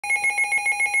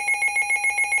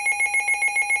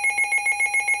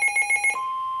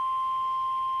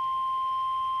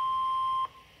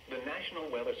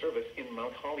Service in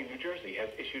Mount Holly, New Jersey has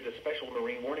issued a special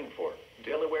marine warning for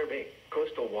Delaware Bay,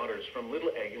 coastal waters from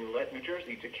Little Egg Inlet, New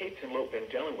Jersey to Cape Tinlope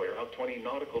and Delaware out 20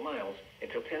 nautical miles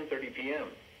until 10:30 p.m.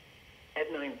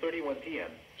 At 9:31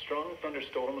 p.m., strong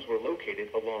thunderstorms were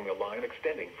located along a line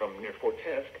extending from near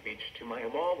Fortesk Beach to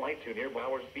Miami Light to near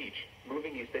Bowers Beach,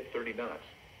 moving east at 30 knots.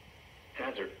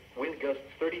 Hazard, wind gusts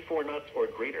 34 knots or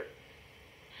greater.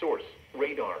 Source,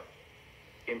 radar.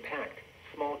 Impact,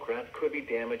 small craft could be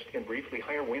damaged in briefly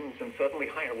higher winds and suddenly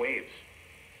higher waves.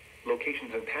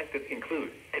 Locations impacted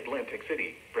include Atlantic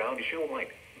City, Brown Shoal Light,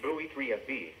 Buoy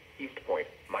 3FB, East Point,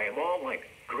 Miami Light,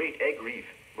 Great Egg Reef,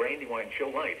 Brandywine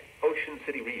Shoal Light, Ocean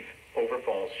City Reef,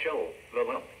 Overfalls Shoal, The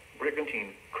Lump,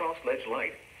 Brigantine, Cross Ledge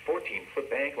Light, 14-foot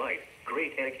Bank Light,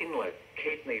 Great Egg Inlet,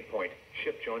 Cape May Point,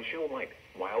 Ship John Shoal Light,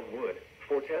 Wildwood,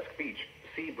 Fortesk Beach,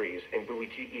 Sea Breeze, and Buoy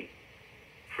GE.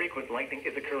 Frequent lightning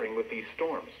is occurring with these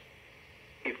storms.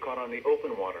 If caught on the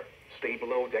open water, stay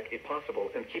below deck if possible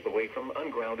and keep away from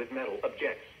ungrounded metal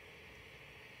objects.